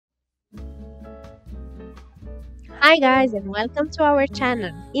Hi guys and welcome to our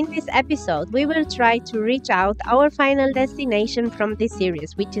channel. In this episode, we will try to reach out our final destination from this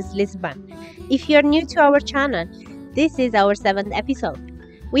series, which is Lisbon. If you're new to our channel, this is our 7th episode.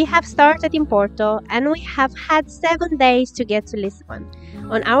 We have started in Porto and we have had 7 days to get to Lisbon.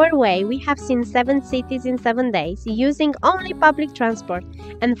 On our way, we have seen 7 cities in 7 days using only public transport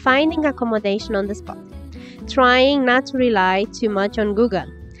and finding accommodation on the spot, trying not to rely too much on Google.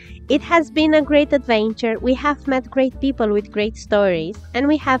 It has been a great adventure, we have met great people with great stories, and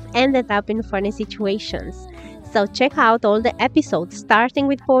we have ended up in funny situations. So check out all the episodes starting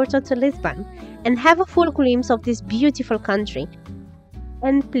with Porto to Lisbon and have a full glimpse of this beautiful country.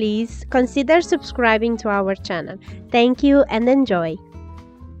 And please consider subscribing to our channel. Thank you and enjoy!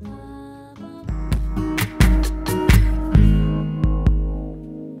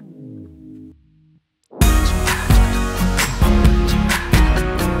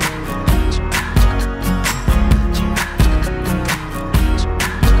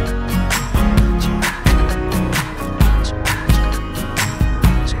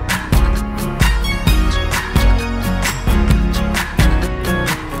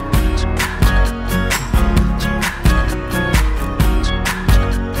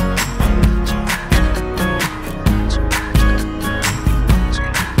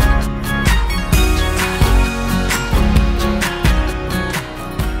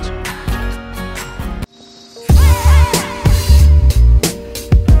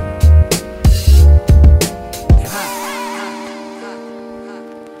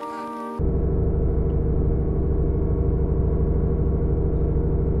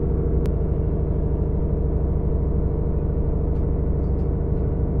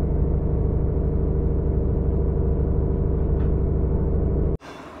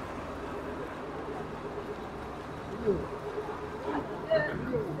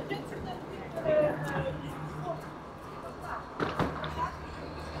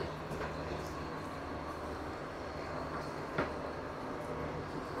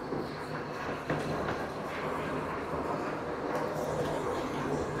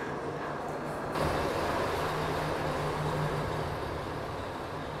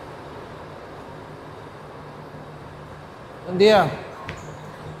 Bom dia.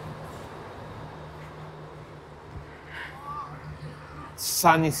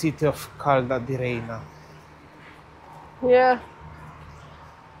 Sunny city of Calda di Reina. Yeah.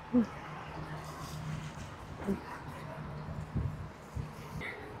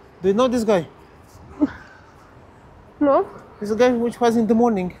 Do you know this guy? No? This is the guy which was in the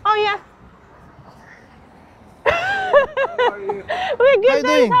morning. Oh yeah. How are you? We're good, How you thanks.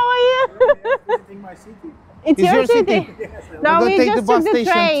 doing? How are you? Visiting my city. It's Is your city? Yes, No, I'm we gonna take the just bus took the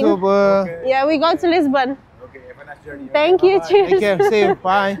station train. to. Okay. Yeah, we go to Lisbon. Okay, have a nice journey. Thank you, Bye-bye. cheers. Take care. See you.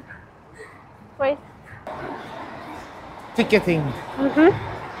 Bye. Wait. Ticketing. Hello.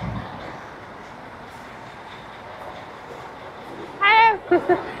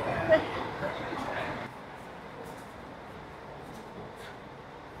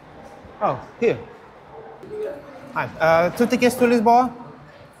 Oh, here. Hi. 2 tickets to Lisbon.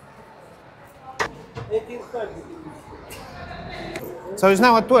 So it's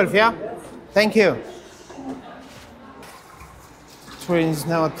now at 12, yeah? Thank you. Train is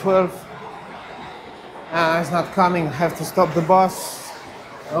now at 12. It's not coming. I have to stop the bus.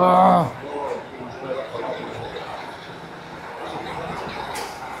 Oh.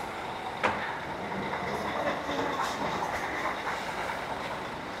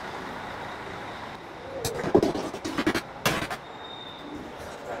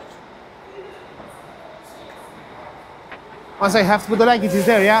 Once I have to put the luggage, is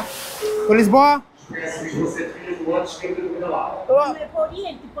there, yeah? To Lisboa?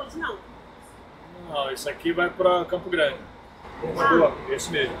 Não, esse aqui vai para Campo Grande. Boa,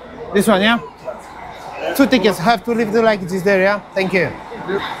 esse mesmo. This one, yeah? 2 tickets. Have to leave the luggage, is there, yeah? Thank you.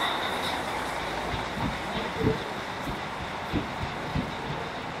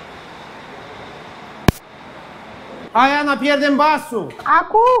 Ai, Ana, pierdem basul.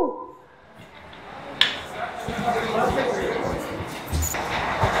 Acum.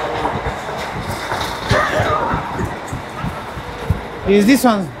 Is this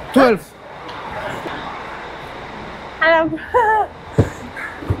one 12? Hello.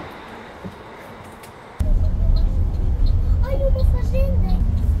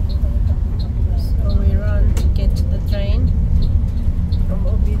 So we run to get to the train from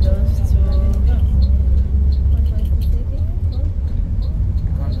Obidos to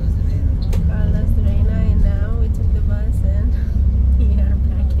what was the city? Caldas de Reina, and now we took the bus and we are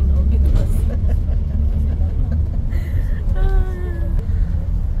back in Obidos.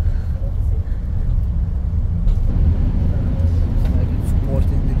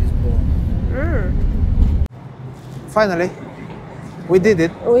 finally, we did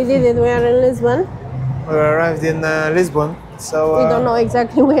it. We did it. We are in Lisbon. We arrived in Lisbon, so We don't know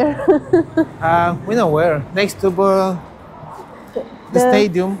exactly where. we know where. Next to the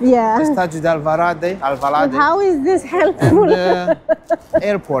stadium, yeah. the Estádio de Alvalade, But how is this helpful? and the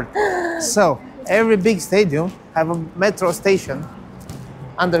airport. So every big stadium have a metro station,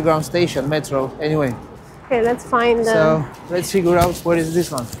 underground station, metro. Anyway, Okay, let's find the... so let's figure out where is this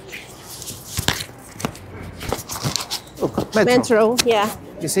one. Look, Metro, yeah.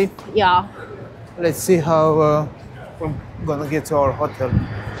 You see? Yeah. Let's see how we're gonna get to our hotel.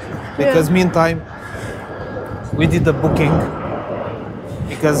 Because meantime, we did the booking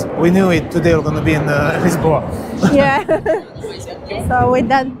because we knew it today we're gonna be in Lisbon. Yeah. So we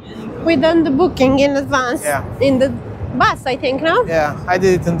done the booking in advance. Yeah. In the bus, I think, no? Yeah, I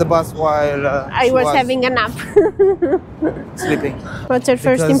did it in the bus while I she was having a nap. sleeping. What's your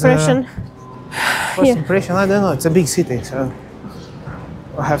first Because, impression? First Yeah. impression, I don't know. It's a big city, so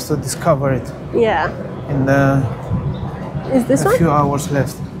I have to discover it Yeah. in Is this a one? few hours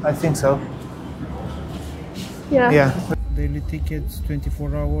left. I think so. Yeah. Yeah. Daily tickets,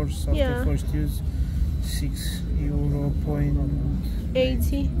 24 hours after Yeah. first use, €6 point.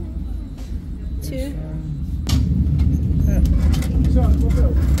 80. Two.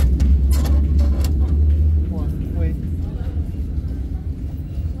 One, wait.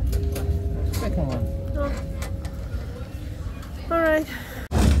 Second one. All right.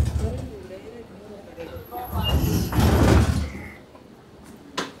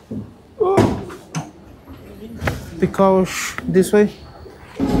 Because this way.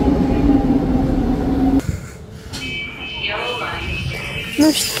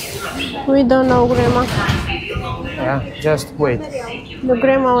 Nu știu. We don't know, Grandma. Yeah, just wait. The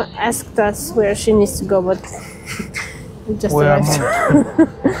grandma asked us where she needs to go, but we just We are arrived.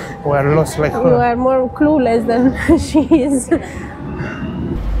 We are lost like You her. are more clueless than she is.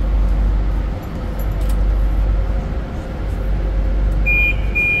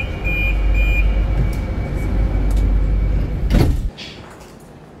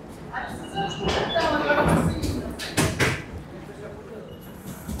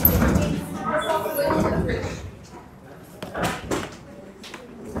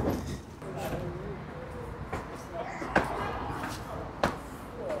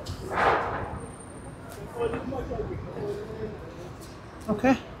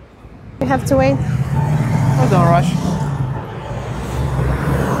 Okay. We have to wait. Oh, don't rush.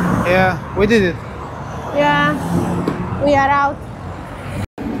 Yeah, we did it. Yeah, we are out.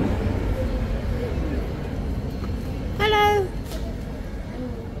 Hello.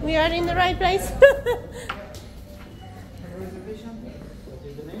 We are in the right place.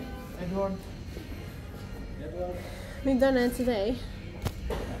 Edward. We done it today.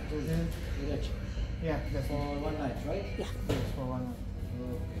 Yeah, that's for one night, right? Yeah. That's for one night.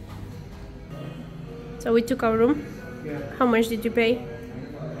 So we took our room. Yeah. How much did you pay?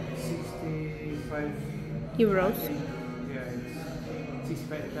 65 Euros. Yeah, it's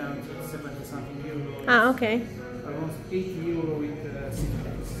 65 pounds, it's 70 something euro. Ah, okay. Almost 80 euro with city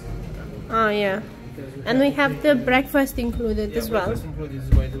tax. Oh, yeah. And we have the breakfast included as well. Breakfast included,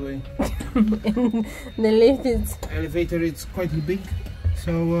 by the way. And the lift is... Elevator, it's quite big,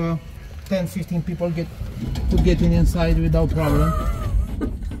 so 10-15 people could get in inside without problem.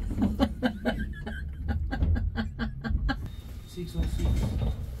 606.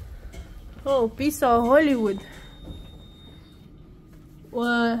 Oh, Pizza Hollywood.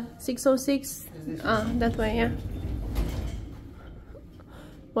 606. Ah, that way, yeah.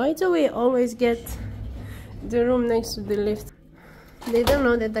 Why do we always get the room next to the lift? They don't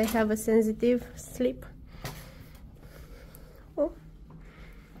know that I have a sensitive sleep. Oh.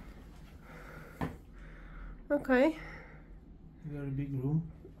 Okay. Very big room.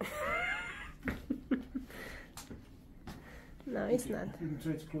 No, it's not. You can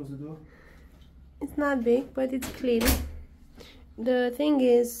try to close the door. It's not big, but it's clean. The thing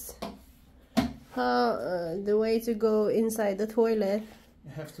is, the way to go inside the toilet,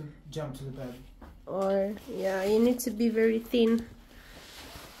 You have to jump to the bed. or yeah, you need to be very thin.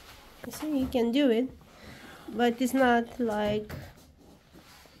 So you can do it, but it's not like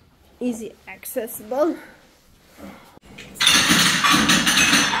easy accessible.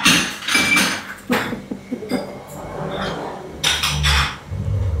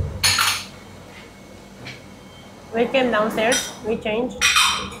 We came downstairs, we changed,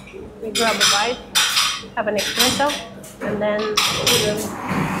 we grab a bite, have an espresso, and then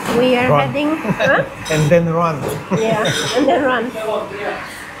we are Run. heading, huh? And then run. Yeah, and then run.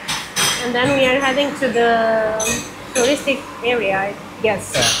 And then we are heading to the touristic area, I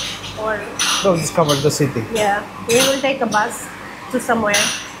guess. Yeah. Or, Go discover the city. yeah. We will take a bus to somewhere.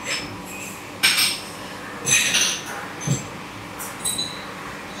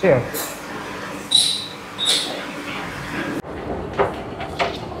 Sure.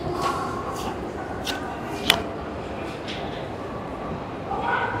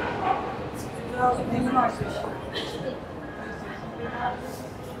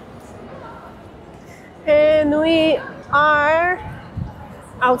 And we are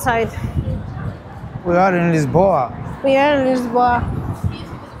outside. We are in Lisboa. We are in Lisbon.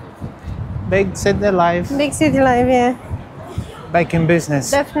 Big city life. Big city life, yeah. Back in business.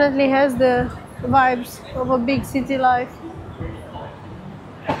 Definitely has the vibes of a big city life.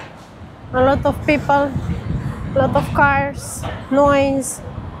 A lot of people, a lot of cars, noise,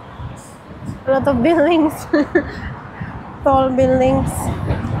 a lot of buildings, tall buildings.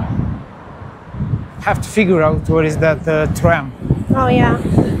 Have to figure out where is that tram. Oh yeah,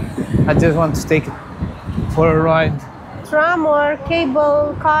 I just want to take it for a ride. tram or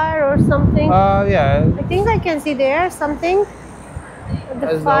cable car or something. Yeah. I think I can see there something at the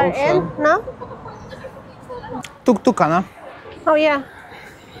As far also. end. No? Tuk-tuk, Anna. Oh yeah.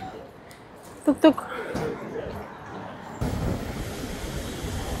 Tuk tuk.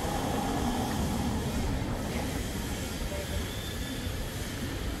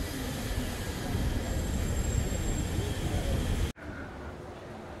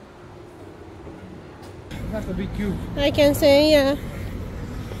 That's a big queue. I can say, yeah.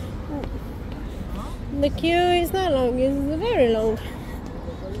 The queue is not long, it's very long.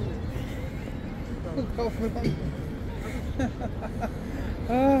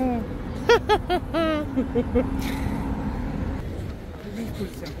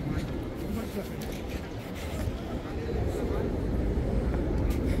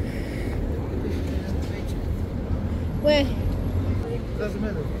 Where? Doesn't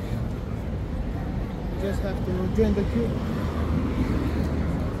matter. Just have to join the queue.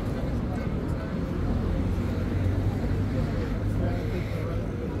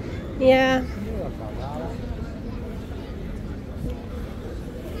 Yeah.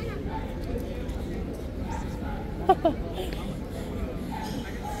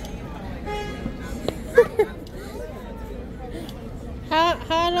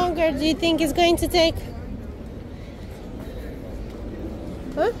 How longer do you think it's going to take?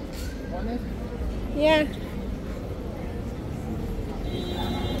 Huh? Yeah.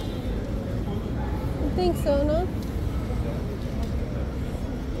 I think so, no?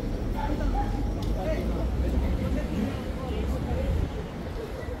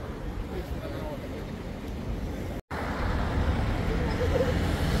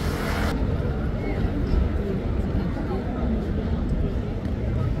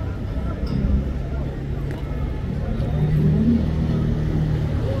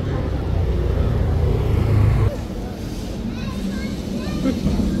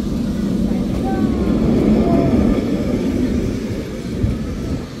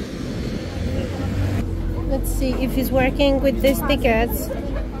 Let's see if it's working with these tickets.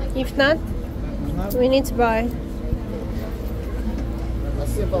 If not, we need to buy.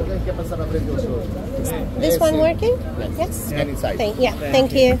 This one working? Yes? Scan inside.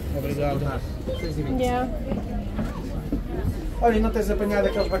 Thank you. Yeah. Olha, e não tens apanhado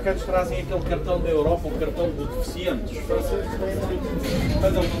aqueles bacanos que trazem aquele cartão da Europa, o cartão de deficientes? Os franceses têm muito,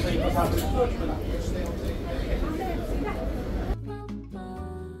 mas eles não têm passado por isso todos.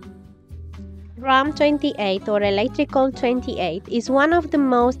 Tram 28 or Electrical 28 is one of the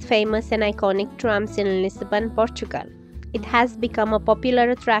most famous and iconic trams in Lisbon, Portugal. It has become a popular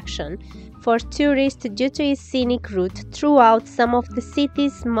attraction for tourists due to its scenic route throughout some of the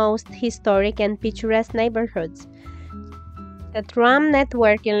city's most historic and picturesque neighborhoods. The tram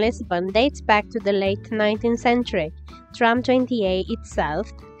network in Lisbon dates back to the late 19th century. Tram 28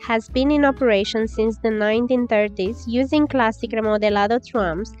 itself has been in operation since the 1930s using classic remodelado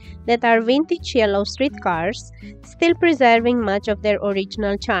trams that are vintage yellow streetcars, still preserving much of their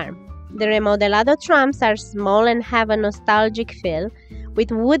original charm. The remodelado trams are small and have a nostalgic feel,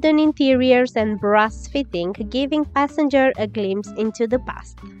 with wooden interiors and brass fitting giving passengers a glimpse into the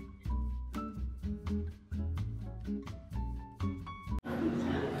past.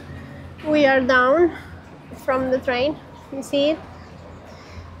 We are down from the train, you see it?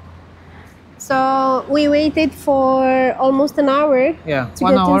 So we waited for almost an hour to get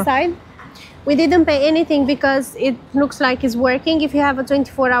inside. We didn't pay anything because it looks like it's working if you have a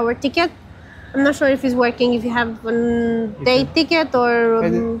 24-hour ticket. I'm not sure if it's working if you have a day ticket or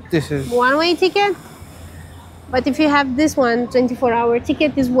This is one-way ticket. But if you have this one, 24-hour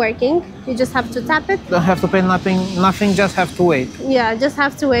ticket is working. You just have to tap it. don't have to pay nothing, just have to wait. Yeah, just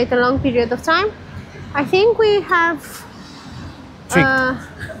have to wait a long period of time. I think we have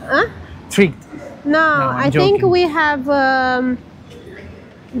Tricked. No, I'm I think joking. we have done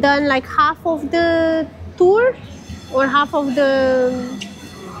like half of the tour or half of the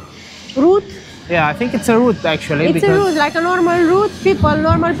route. Yeah, I think it's a route actually. It's a because route, like a normal route.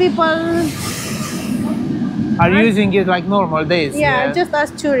 Normal people. are using it like normal days. Yeah, just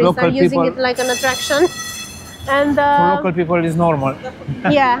us tourists Local are using people- it like an attraction. And For local people, it's normal.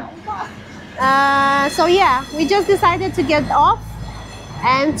 yeah. So yeah, we just decided to get off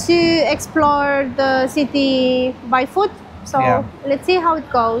and to explore the city by foot. So Yeah. let's see how it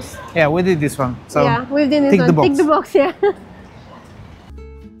goes. Yeah, we did this one. So yeah, we've done this tick one. the box. Tick the box, yeah.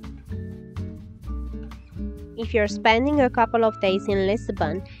 If you're spending a couple of days in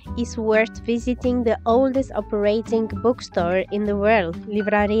Lisbon, it's worth visiting the oldest operating bookstore in the world,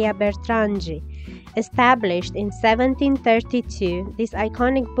 Livraria Bertrandi. Established in 1732, this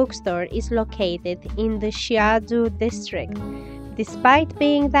iconic bookstore is located in the Chiado district. Despite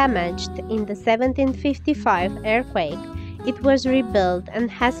being damaged in the 1755 earthquake, it was rebuilt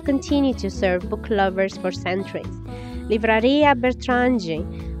and has continued to serve book lovers for centuries. Livraria Bertrandi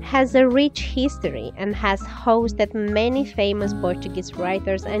has a rich history and has hosted many famous Portuguese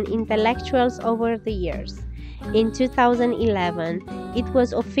writers and intellectuals over the years. In 2011, it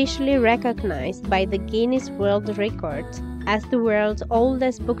was officially recognized by the Guinness World Records as the world's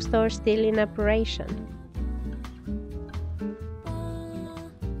oldest bookstore still in operation.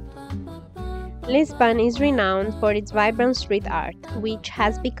 Lisbon is renowned for its vibrant street art, which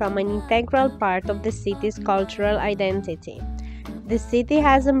has become an integral part of the city's cultural identity. The city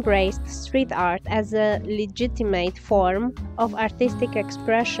has embraced street art as a legitimate form of artistic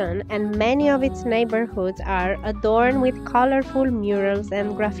expression, and many of its neighborhoods are adorned with colorful murals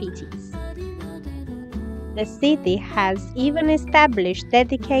and graffitis. The city has even established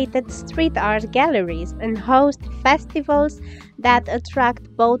dedicated street art galleries and hosts festivals that attract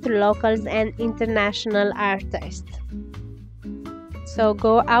both locals and international artists. So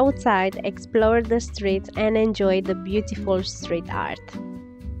go outside, explore the streets, and enjoy the beautiful street art.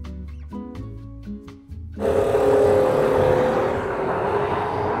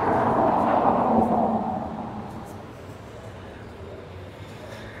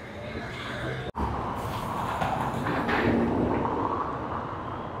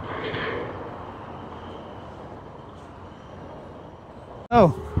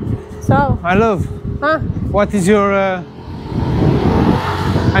 Oh, So, my love, what is your...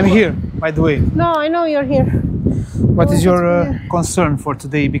 I'm here, by the way. no, I know you're here. What is your concern for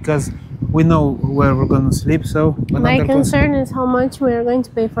today? Because we know where we're going to sleep, so... My concern is how much we are going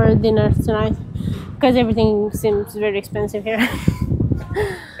to pay for dinner tonight, because everything seems very expensive here.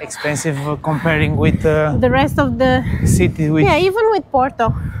 Expensive comparing with The rest of the... city, which... Yeah, even with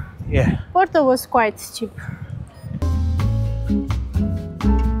Porto. Yeah. Porto was quite cheap.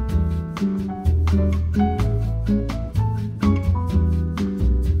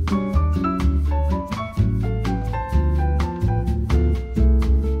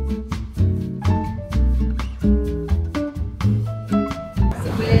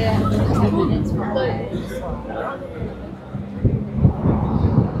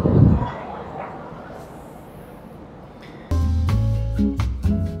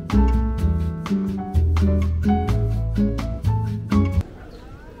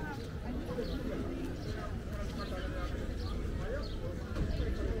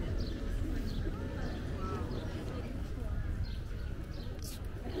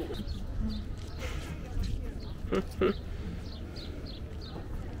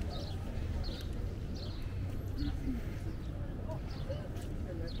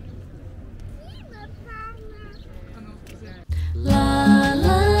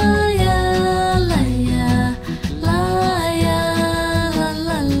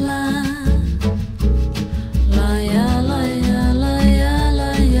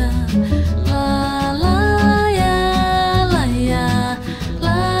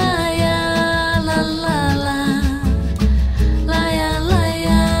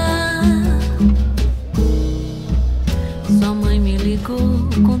 Sua mãe me ligou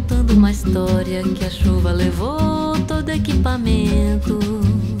contando uma história que a chuva levou todo equipamento,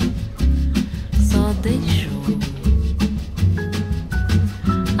 só deixou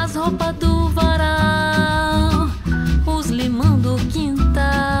as roupas do varal, os limão do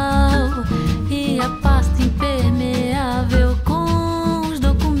quintal e a pasta impermeável com os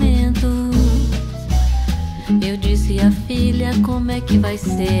documentos. Eu disse à filha como é que vai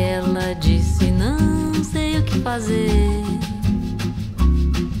ser, ela disse não sei o que fazer.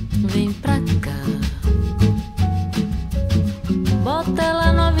 Vem pra cá, bota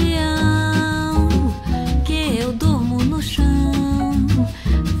ela no avião,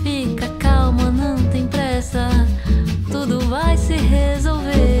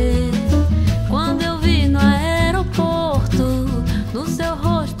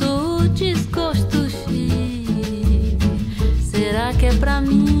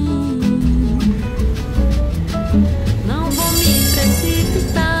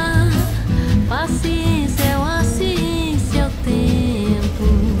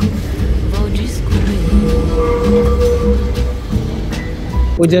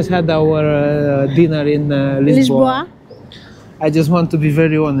 We just had our dinner in Lisbon. I just want to be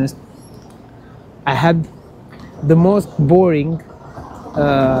very honest. I had the most boring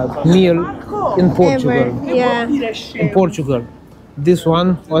meal in Portugal. Yeah. In Portugal, this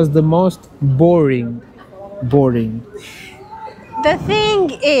one was the most boring. The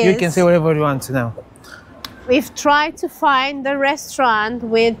thing is, You can say whatever you want now. we've tried to find the restaurant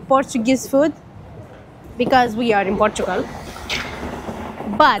with Portuguese food because we are in Portugal.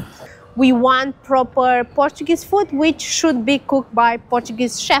 But we want proper Portuguese food which should be cooked by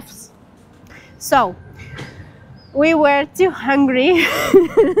Portuguese chefs. So we were too hungry,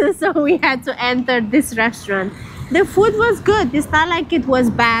 so we had to enter this restaurant. The food was good. It's not like it was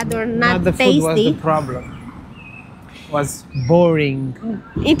bad or not the tasty. food was the problem. Was boring.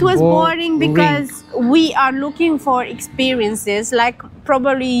 It was boring Boring. because we are looking for experiences, like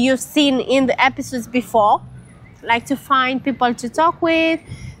probably you've seen in the episodes before, like to find people to talk with,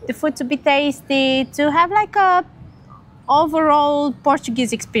 the food to be tasty, to have like a overall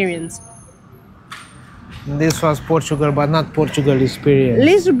Portuguese experience. This was Portugal, but not Portugal experience.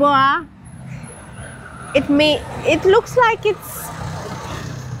 Lisboa, it looks like it's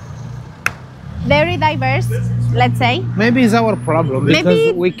very diverse, let's say. Maybe it's our problem because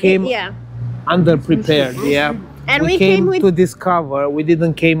Maybe we came yeah. underprepared. Yeah, And we came with- to discover. We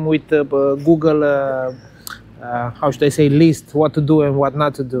didn't came with Google. How should I say, list what to do and what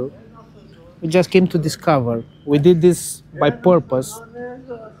not to do. We just came to discover. We did this by purpose,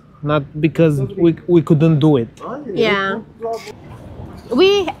 not because we couldn't do it. Yeah.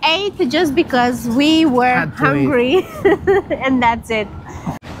 We ate just because we were Had to hungry and that's it.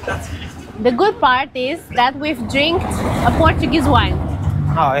 The good part is that we've drank a Portuguese wine.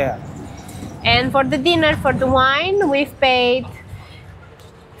 Oh yeah. And for the dinner, for the wine, we've paid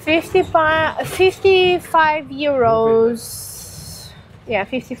 55 euros. Yeah,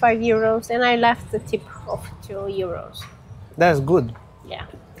 55 euros. And I left the tip of 2 euros. That's good. Yeah,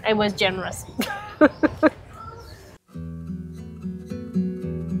 I was generous.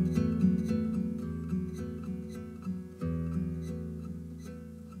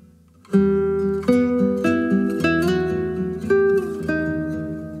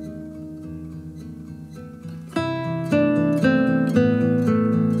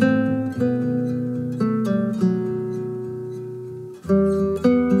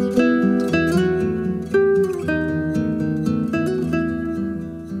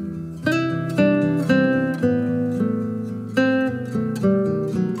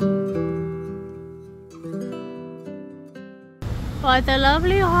 What a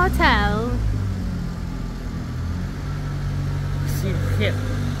lovely hotel. Sirhet.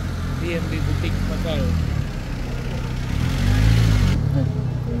 B&B Boutique Hotel.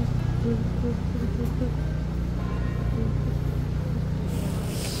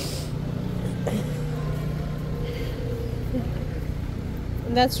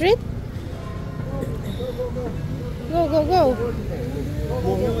 That's it? Go, go, go.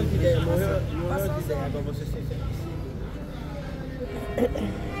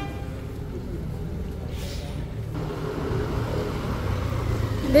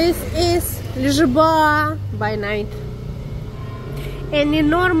 This is Lisbon by night. And in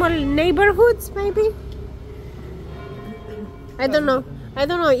normal neighborhoods, maybe? I don't know. I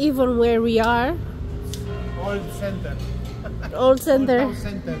don't know even where we are. Old center. Old center, Old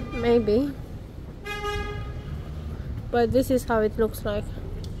center. maybe. But this is how it looks like.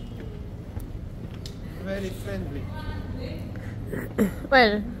 Very friendly.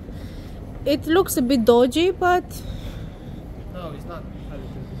 Well, it looks a bit dodgy, but No, it's not.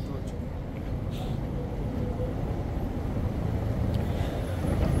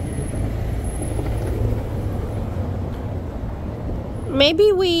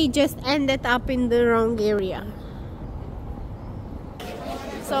 maybe we just ended up in the wrong area.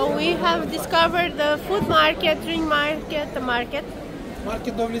 So we have discovered the food market, drink market, the market.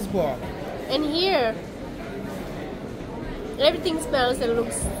 Market of Lisbon. And here, everything smells and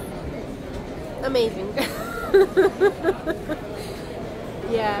looks amazing.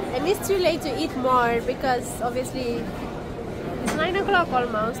 Yeah, and it's too late to eat more because obviously it's 9 o'clock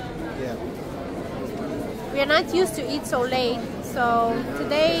almost. Yeah. We are not used to eat so late, so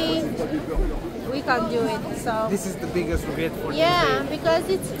today we can't do it. So This is the biggest regret for yeah, today. because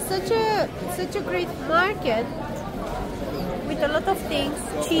it's such a great market with a lot of things,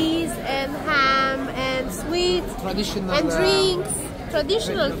 cheese and ham and sweets Traditional and drinks,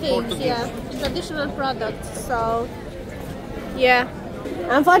 traditional things, Portuguese. yeah, traditional products. So yeah,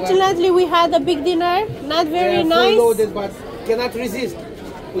 unfortunately we had a big dinner, not very nice. Loaded, but cannot resist.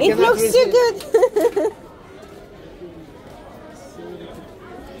 We It cannot looks too good.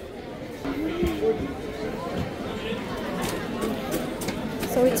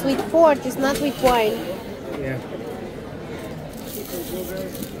 So it's with port, it's not with wine. Yeah.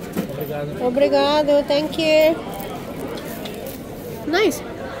 Obrigado, thank you. Nice.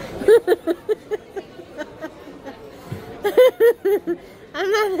 I'm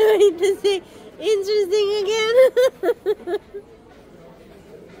not going to say interesting again.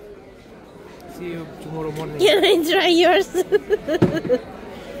 See you tomorrow morning. Can I try yours?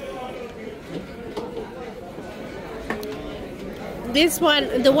 This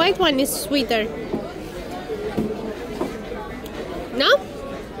one, the white one is sweeter. No?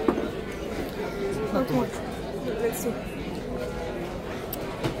 Okay. Let's see.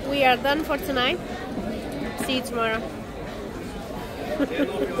 We are done for tonight. See you tomorrow.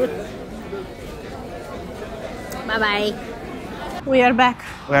 Bye bye. We are back.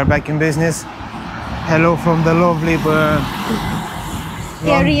 We are back in business. Hello from the lovely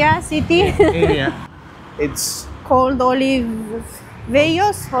Area, city. area. It's Called Oliveros.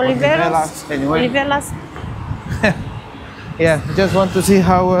 Anyway. Olivelas. Yeah, just want to see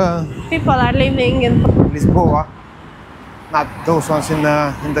how People are living in. Lisboa, not those ones in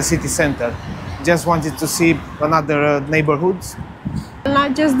the city center. Just wanted to see another neighborhoods.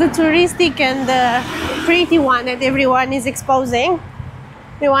 Not just the touristic and the pretty one that everyone is exposing.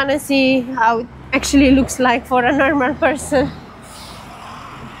 We want to see how it actually looks like for a normal person.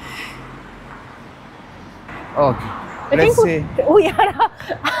 Okay, I let's think see. we are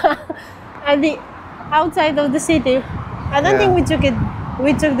at the outside of the city. I don't think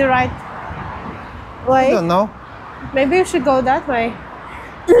we took the right I way. don't know. Maybe we should go that way.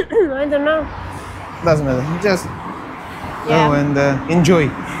 I don't know. Doesn't matter. Just Yeah. go and enjoy.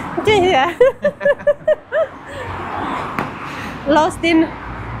 Yeah. Lost in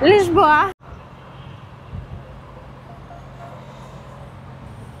Lisboa.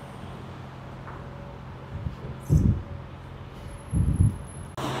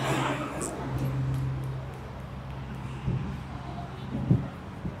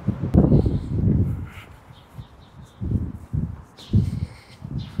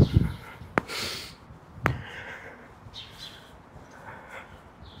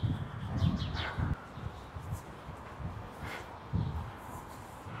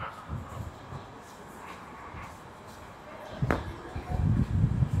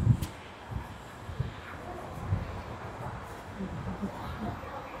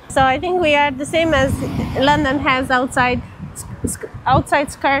 So I think we are the same as London has outside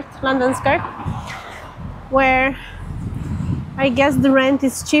skirt, London skirt, where I guess the rent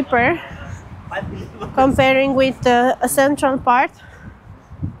is cheaper comparing with a central part.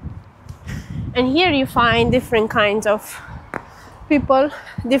 And here you find different kinds of people,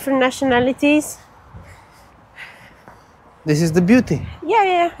 different nationalities. This is the beauty.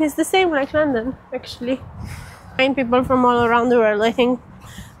 Yeah, it's the same like London actually. Find people from all around the world, I think.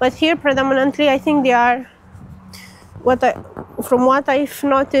 But here predominantly I think they are, from what I've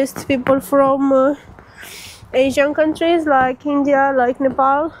noticed, people from Asian countries like India, like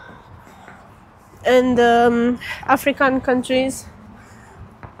Nepal, and African countries,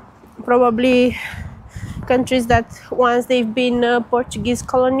 probably countries that once they've been Portuguese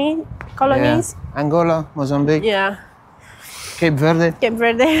colonies. Yeah. Angola, Mozambique, Yeah. Cape Verde. Cape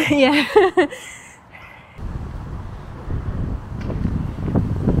Verde, yeah.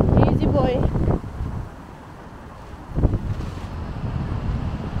 Easy boy.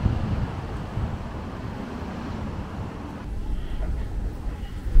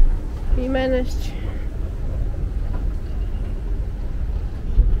 We managed.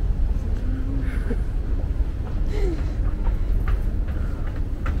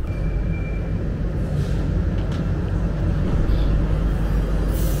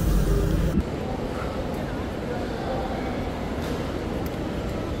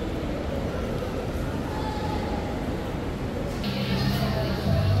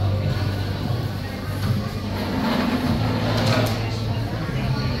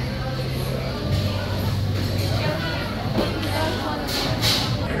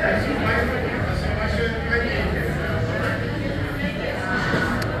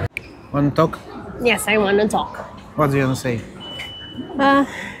 Want to talk? Yes, I want to talk. What do you want to say?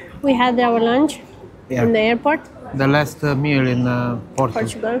 We had our lunch Yeah. in the airport, The last meal in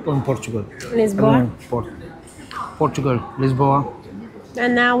Portugal. In Portugal. Lisbon, Portugal, Lisboa.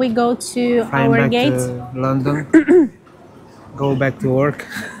 and now we go to Flying our back gate. to London. Go back to work.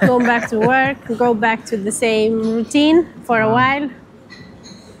 Go back to work, go back to the same routine for a while.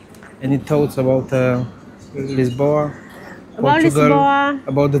 Any thoughts about Lisboa? About Portugal, Lisboa,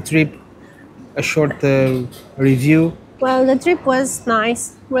 about the trip? A short review. well, the trip was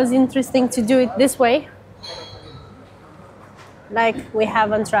nice. It was interesting to do it this way. Like we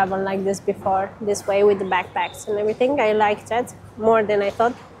haven't traveled like this before, this way with the backpacks and everything. I liked it more than I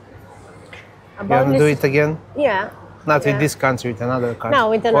thought. You want to do it again? Yeah. Not Yeah. with this country, with another country. No,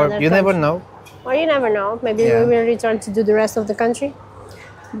 with another Or you never country. know. Or you never know. Maybe Yeah. we will return to do the rest of the country.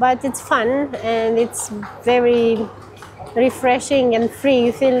 But it's fun and it's very refreshing and free.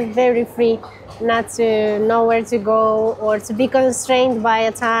 You feel very free, not to know where to go or to be constrained by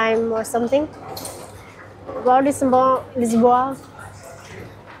a time or something. About Lisbon,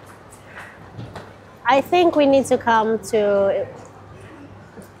 I think we need to come to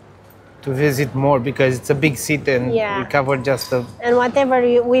visit more because it's a big city and Yeah. we cover just a and whatever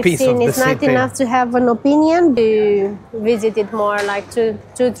we've Piece seen of the is not city. enough to have an opinion. To visit it more, like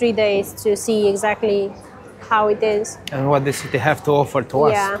 2-3 days to see exactly how it is. and what the city have to offer to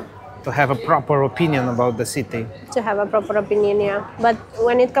us. Yeah. To have a proper opinion about the city. To have a proper opinion, yeah. But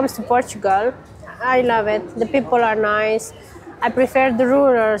when it comes to Portugal, I love it. The people are nice. I prefer the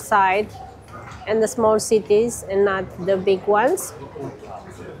rural side and the small cities and not the big ones.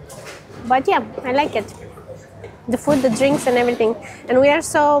 But yeah, I like it. The food, the drinks, and everything. And we are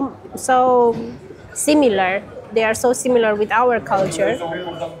so similar. They are so similar with our culture.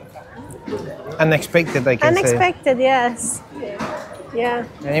 Unexpected, I can Unexpected, yes. Yeah.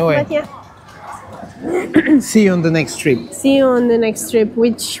 say. Anyway, But yeah. see you on the next trip. See you on the next trip,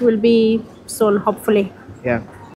 which will be soon, hopefully. Yeah.